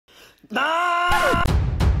My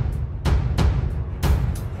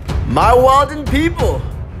Walden people,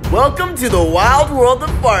 welcome to the wild world of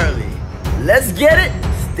Farley. Let's get it,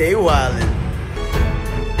 stay wildin'.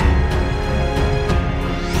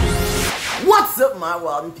 What's up, my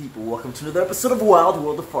Walden people? Welcome to another episode of Wild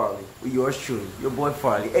World of Farley with yours truly, your boy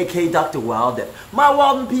Farley, aka Dr. Wild F. My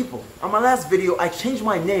Walden people, on my last video, I changed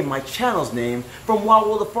my name, my channel's name, from Wild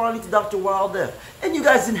World of Farley to Dr. Wild F. And you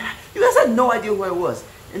guys had no idea who I was.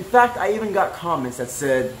 In fact, I even got comments that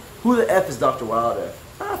said, "Who the F is Dr. Wild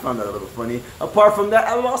F?" I found that a little funny. Apart from that,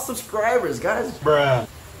 I lost subscribers, guys. Bruh.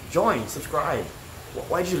 Join, subscribe.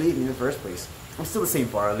 Why'd you leave me in the first place? I'm still the same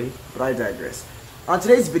Farley, but I digress. On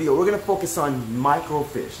today's video, we're going to focus on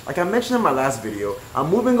microfish. Like I mentioned in my last video, I'm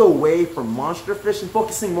moving away from monster fish and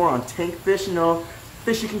focusing more on tank fish, you know,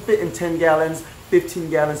 fish you can fit in 10 gallons, 15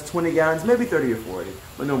 gallons, 20 gallons, maybe 30 or 40,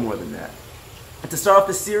 but no more than that. And to start off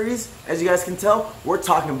the series, as you guys can tell, we're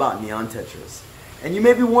talking about neon tetras. And you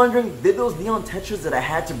may be wondering, did those neon tetras that I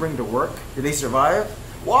had to bring to work, did they survive?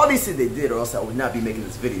 Well, obviously they did, or else I would not be making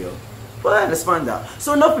this video. But let's find out.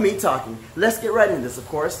 So enough of me talking. Let's get right into this, of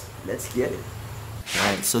course. Let's get it.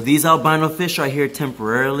 Alright, so these albino fish are here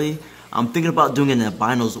temporarily. I'm thinking about doing an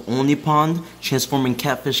albinos only pond, transforming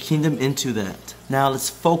Catfish Kingdom into that. Now let's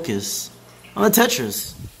focus on the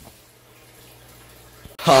tetras.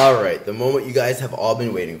 Alright, the moment you guys have all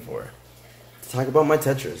been waiting for. Let's talk about my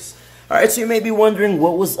tetras. Alright, so you may be wondering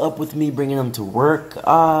what was up with me bringing them to work.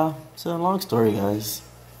 It's a long story, guys.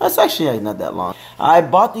 That's actually not that long. I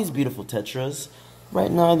bought these beautiful tetras.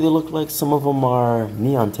 Right now they look like some of them are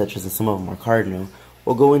neon tetras and some of them are cardinal.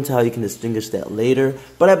 We'll go into how you can distinguish that later.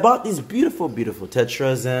 But I bought these beautiful, beautiful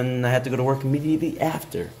tetras and I had to go to work immediately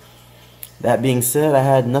after. That being said, I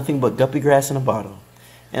had nothing but guppy grass in a bottle.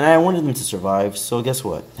 And I wanted them to survive, so guess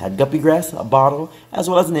what? I had guppy grass, a bottle, as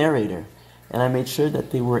well as an aerator. And I made sure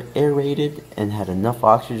that they were aerated and had enough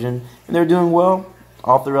oxygen. And they're doing well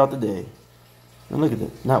all throughout the day. And look at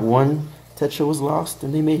it. Not one tetra was lost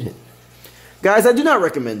and they made it. Guys, I do not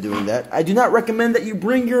recommend doing that. I do not recommend that you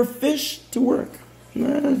bring your fish to work.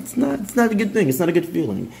 No, it's not a good thing. It's not a good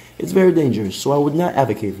feeling. It's very dangerous, so I would not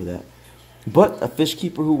advocate for that. But a fish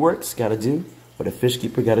keeper who works gotta do what a fish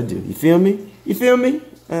keeper gotta do. You feel me? You feel me?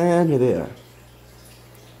 And here they are.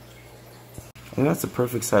 I think that's a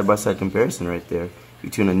perfect side-by-side comparison right there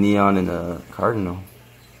between a neon and a cardinal.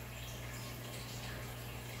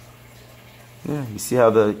 Yeah, you see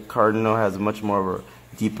how the cardinal has much more of a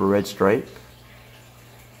deeper red stripe?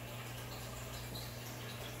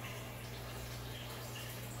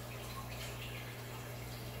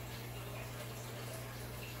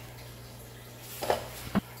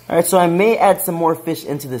 Alright, so I may add some more fish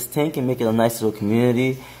into this tank and make it a nice little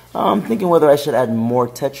community. I'm thinking whether I should add more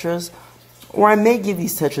tetras, or I may give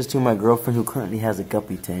these tetras to my girlfriend who currently has a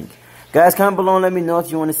guppy tank. Guys, comment below and let me know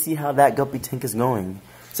if you want to see how that guppy tank is going.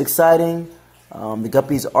 It's exciting. The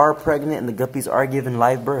guppies are pregnant and the guppies are giving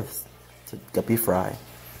live births to guppy fry.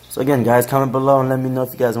 So again, guys, comment below and let me know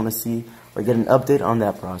if you guys want to see or get an update on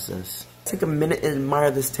that process. Take a minute and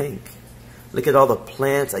admire this tank. Look at all the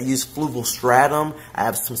plants. I use fluval stratum. I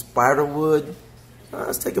have some spiderwood.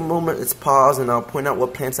 Let's take a moment, let's pause, and I'll point out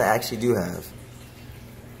what plants I actually do have.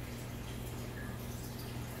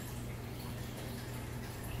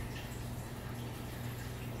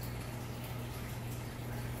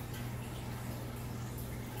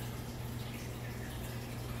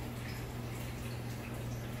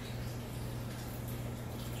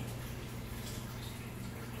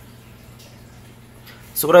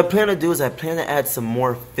 So what I plan to do is I plan to add some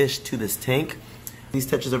more fish to this tank. These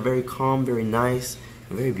tetras are very calm, very nice,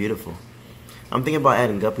 and very beautiful. I'm thinking about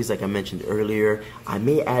adding guppies like I mentioned earlier. I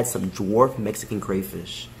may add some dwarf Mexican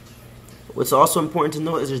crayfish. What's also important to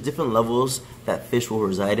know is there's different levels that fish will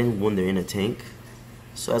reside in when they're in a tank.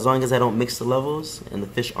 So as long as I don't mix the levels and the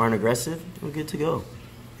fish aren't aggressive, we're good to go.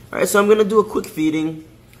 Alright, so I'm going to do a quick feeding.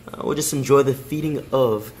 We'll just enjoy the feeding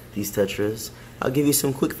of these tetras. I'll give you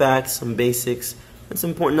some quick facts, some basics, and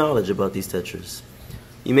some important knowledge about these tetras.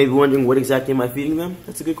 You may be wondering, what exactly am I feeding them?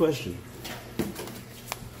 That's a good question.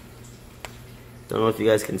 Don't know if you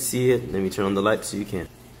guys can see it. Let me turn on the light so you can.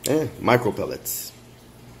 Micro pellets.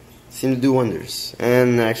 Seem to do wonders.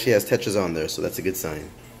 And actually has tetras on there, so that's a good sign.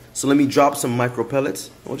 So let me drop some micro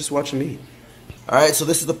pellets. We'll just watch them eat. Alright, so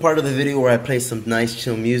this is the part of the video where I play some nice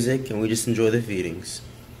chill music and we just enjoy the feedings.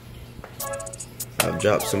 I've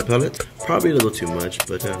dropped some pellets. Probably a little too much,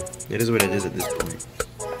 but it is what it is at this point.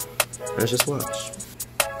 Let's just watch.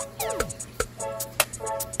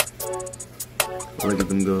 Look at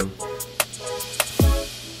them go.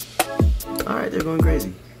 Alright, they're going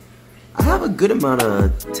crazy. I have a good amount of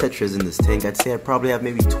Tetras in this tank. I'd say I probably have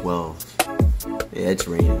maybe 12. Yeah, it's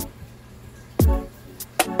raining.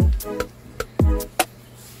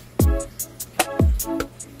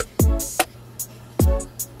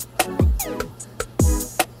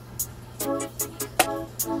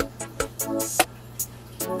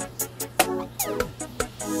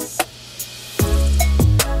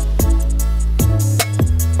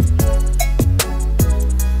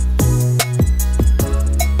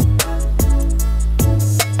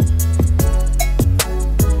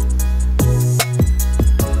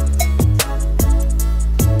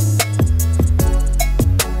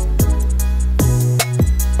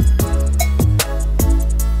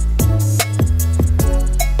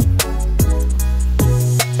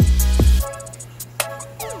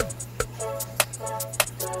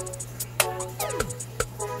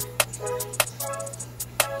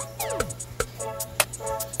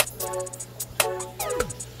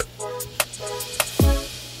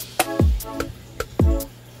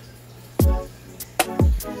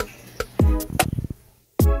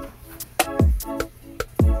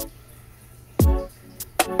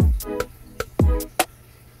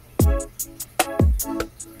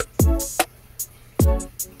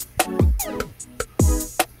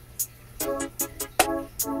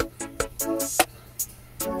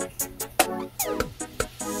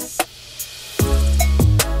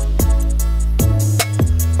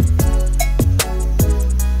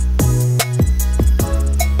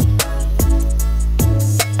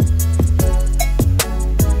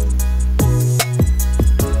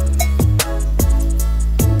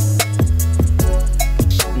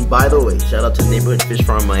 By the way, shout out to Neighborhood Fish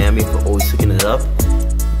Farm Miami for always hooking it up.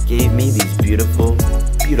 Gave me these beautiful,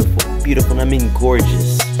 and I mean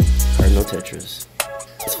gorgeous cardinal Tetras.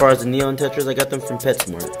 As far as the neon Tetras, I got them from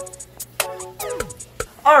PetSmart.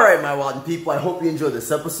 Alright, my wild people, I hope you enjoyed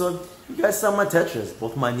this episode. You guys saw my Tetras,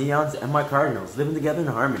 both my neons and my cardinals, living together in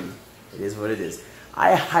harmony. It is what it is.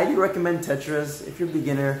 I highly recommend Tetras if you're a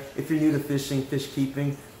beginner, if you're new to fishing, fish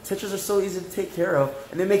keeping. Tetras are so easy to take care of,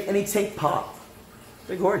 and they make any tank pop.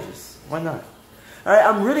 They're gorgeous. Why not? Alright,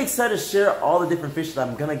 I'm really excited to share all the different fish that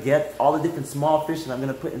I'm going to get, all the different small fish that I'm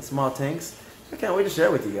going to put in small tanks. I can't wait to share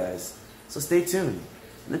with you guys. So stay tuned.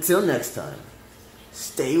 And until next time,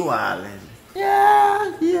 stay wildin'.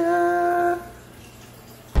 Yeah.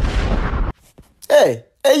 Hey,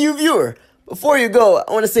 you viewer. Before you go,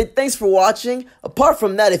 I want to say thanks for watching. Apart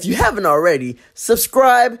from that, if you haven't already,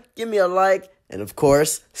 subscribe, give me a like, and of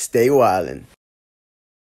course, stay wildin'.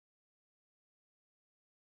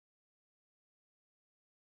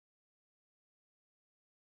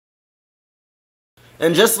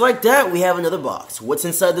 And just like that, we have another box. What's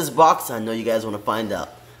inside this box? I know you guys want to find out.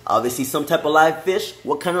 Obviously, some type of live fish.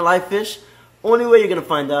 What kind of live fish? Only way you're going to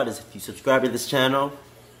find out is if you subscribe to this channel,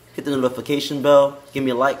 hit the notification bell, give me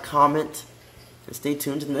a like, comment, and stay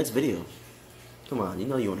tuned to the next video. Come on, you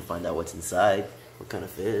know you want to find out what's inside, what kind of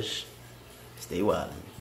fish. Stay wild.